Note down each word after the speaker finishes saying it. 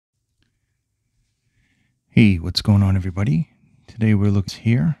Hey, what's going on, everybody? Today we're looking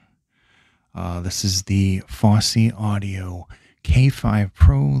here. This is the Fosi Audio Q4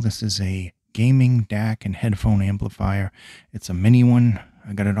 Pro. This is a gaming DAC and headphone amplifier. It's a mini one.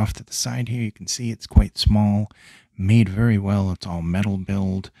 I got it off to the side here. You can see it's quite small, made very well. It's all metal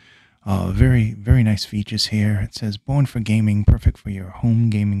build. Very, very nice features here. It says born for gaming, perfect for your home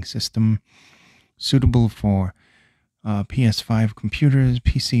gaming system, suitable for PS5 computers,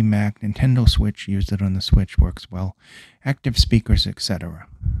 PC, Mac, Nintendo Switch, used it on the Switch, works well, active speakers, etc.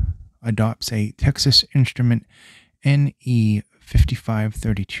 Adopts a Texas Instrument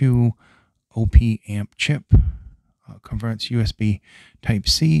NE5532 OP amp chip, converts USB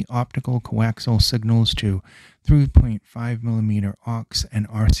Type-C optical coaxial signals to 3.5mm AUX and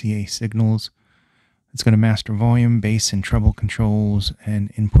RCA signals. It's got a master volume, bass and treble controls,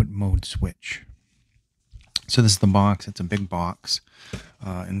 and input mode switch. So this is the box. It's a big box.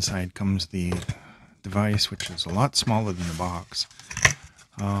 Inside comes the device, which is a lot smaller than the box.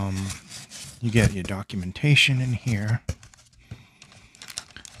 You get your documentation in here.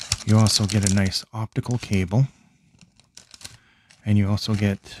 You also get a nice optical cable. And you also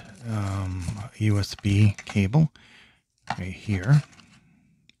get a USB cable right here.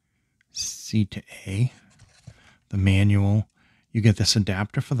 C to A. The manual. You get this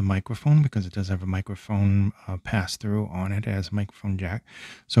adapter for the microphone because it does have a microphone pass-through on it as a microphone jack.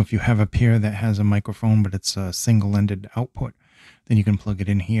 So if you have a pair that has a microphone but it's a single-ended output, then you can plug it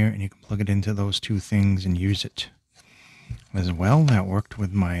in here and you can plug it into those two things and use it as well. That worked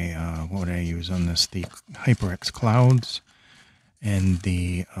with my, what would I use on this? The HyperX Clouds and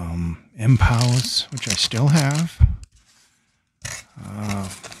the MPOWs, which I still have.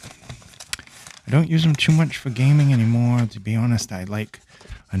 I don't use them too much for gaming anymore. To be honest, I like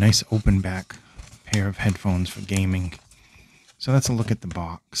a nice open back pair of headphones for gaming. So let's look at the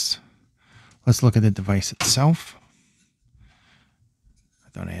box. Let's look at the device itself. I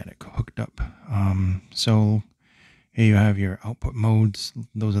thought I had it hooked up. So here you have your output modes.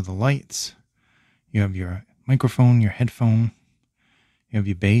 Those are the lights. You have your microphone, your headphone. You have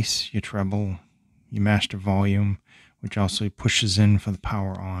your bass, your treble, your master volume, which also pushes in for the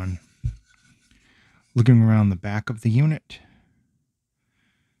power on. Looking around the back of the unit,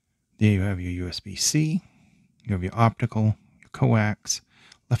 there you have your USB-C, you have your optical, your coax,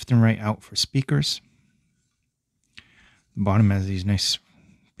 left and right out for speakers. The bottom has these nice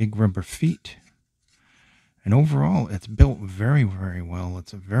big rubber feet. And overall, it's built very, very well.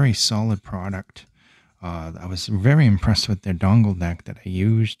 It's a very solid product. I was very impressed with their dongle deck that I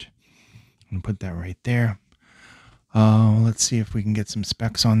used. I'm going to put that right there. Let's see if we can get some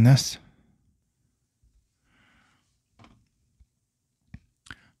specs on this.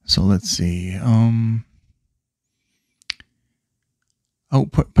 So let's see,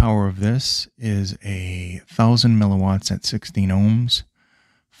 output power of this is 1,000 milliwatts at 16 ohms,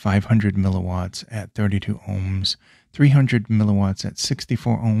 500 milliwatts at 32 ohms, 300 milliwatts at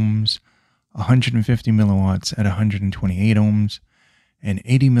 64 ohms, 150 milliwatts at 128 ohms, and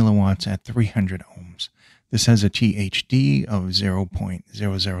 80 milliwatts at 300 ohms. This has a THD of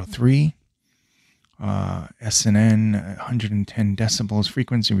 0.003. SNN 110 decibels,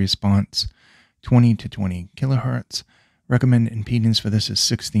 frequency response 20 to 20 kilohertz. Recommended impedance for this is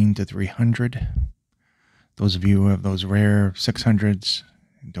 16 to 300. Those of you who have those rare 600s,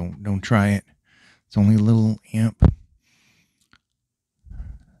 don't try it. It's only a little amp.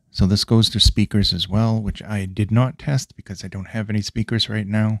 So this goes to speakers as well, which I did not test because I don't have any speakers right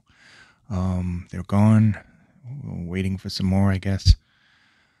now. They're gone. We're waiting for some more, I guess.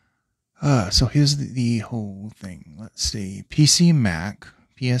 So here's the whole thing. Let's see. PC, Mac,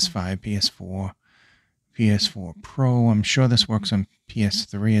 PS5, PS4, PS4 Pro. I'm sure this works on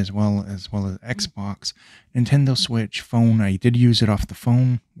PS3 as well as Xbox. Nintendo Switch, phone. I did use it off the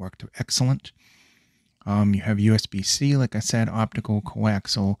phone. Worked excellent. You have USB-C, like I said, optical,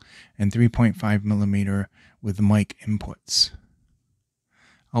 coaxial, and 3.5mm with mic inputs.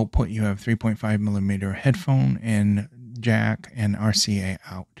 Output, you have 3.5mm headphone and jack and RCA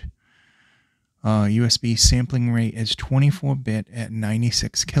out. USB sampling rate is 24-bit at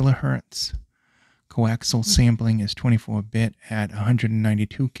 96 kilohertz. Coaxial sampling is 24-bit at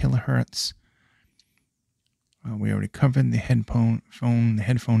 192 kilohertz. We already covered the headphone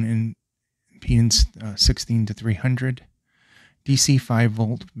impedance 16 to 300. DC 5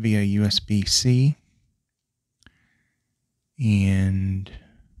 volt via USB-C. And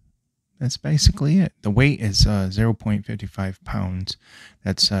that's basically it. The weight is 0.55 pounds.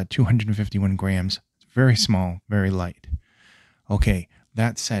 That's 251 grams. It's very small, very light. Okay,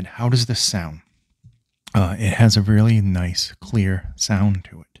 that said, how does this sound? It has a really nice, clear sound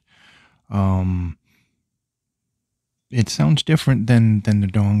to it. it sounds different than the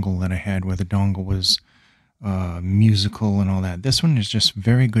dongle that I had, where the dongle was musical and all that. This one is just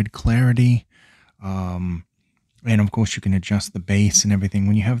very good clarity. And of course you can adjust the bass and everything.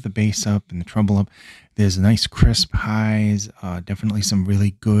 When you have the bass up and the treble up, there's nice crisp highs, definitely some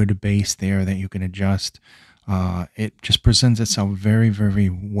really good bass there that you can adjust. It just presents itself very, very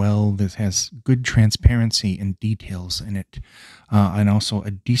well. This has good transparency and details in it, and also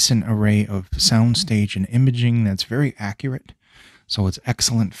a decent array of soundstage and imaging that's very accurate. So it's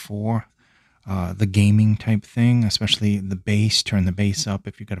excellent for the gaming type thing, especially the bass. Turn the bass up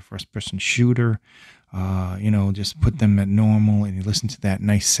if you've got a first-person shooter. Just put them at normal and you listen to that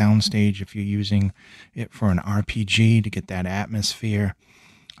nice soundstage if you're using it for an RPG to get that atmosphere.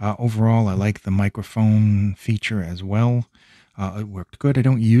 Overall, I like the microphone feature as well. It worked good. I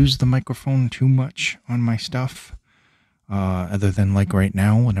don't use the microphone too much on my stuff, other than like right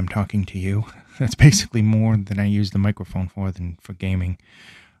now when I'm talking to you. That's basically more than I use the microphone for than for gaming.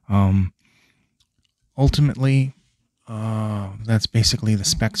 Ultimately, that's basically the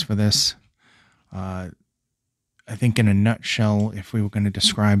specs for this. I think in a nutshell, if we were going to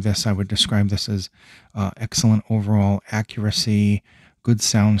describe this, I would describe this as excellent overall accuracy, good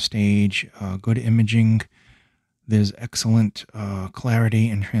soundstage, good imaging. There's excellent clarity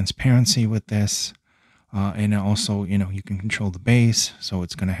and transparency with this. And also, you can control the bass, so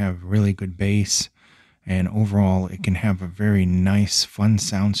it's going to have really good bass. And overall, it can have a very nice, fun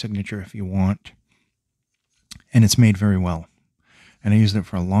sound signature if you want. And it's made very well. And I used it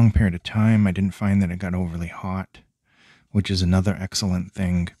for a long period of time. I didn't find that it got overly hot, which is another excellent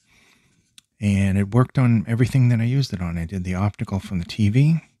thing. And it worked on everything that I used it on. I did the optical from the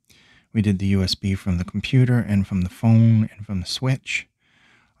TV. We did the USB from the computer and from the phone and from the switch.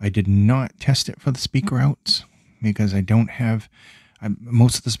 I did not test it for the speaker outs because I don't have...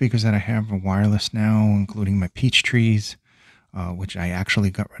 most of the speakers that I have are wireless now, including my Peachtrees, which I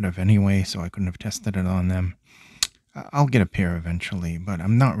actually got rid of anyway, so I couldn't have tested it on them. I'll get a pair eventually, but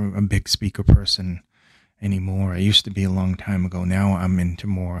I'm not a big speaker person anymore. I used to be a long time ago. Now I'm into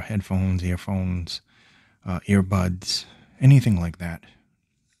more headphones, earphones, earbuds, anything like that.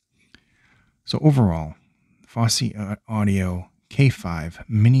 So overall, Fosi Audio K5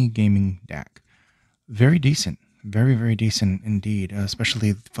 Mini Gaming DAC. Very decent. Very, very decent indeed,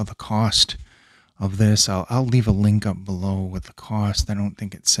 especially for the cost of this. I'll leave a link up below with the cost. I don't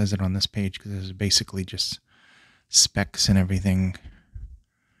think it says it on this page because it's basically just specs and everything.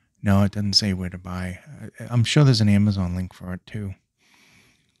 No, it doesn't say where to buy. I'm sure there's an Amazon link for it too.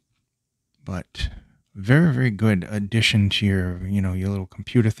 But very, very good addition to your, your little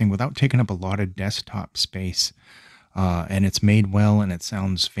computer thing without taking up a lot of desktop space. And it's made well and it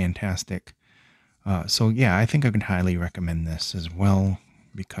sounds fantastic. So yeah, I think I can highly recommend this as well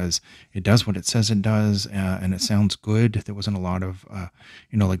because it does what it says it does, and it sounds good. There wasn't a lot of,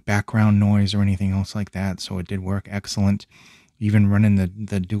 like background noise or anything else like that, so it did work excellent. Even running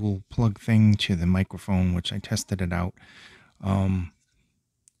the dual plug thing to the microphone, which I tested it out.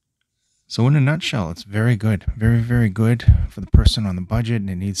 So in a nutshell, it's very good. Very, very good for the person on the budget and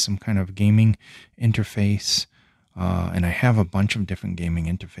it needs some kind of gaming interface. And I have a bunch of different gaming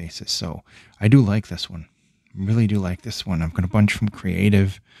interfaces, so I do like this one. Really do like this one. I've got a bunch from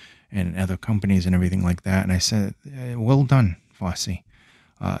Creative and other companies and everything like that, and I said, well done, Fosi.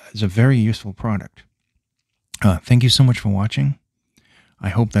 It's a very useful product. Thank you so much for watching. I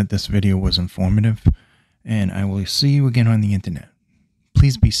hope that this video was informative, and I will see you again on the internet.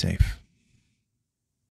 Please be safe.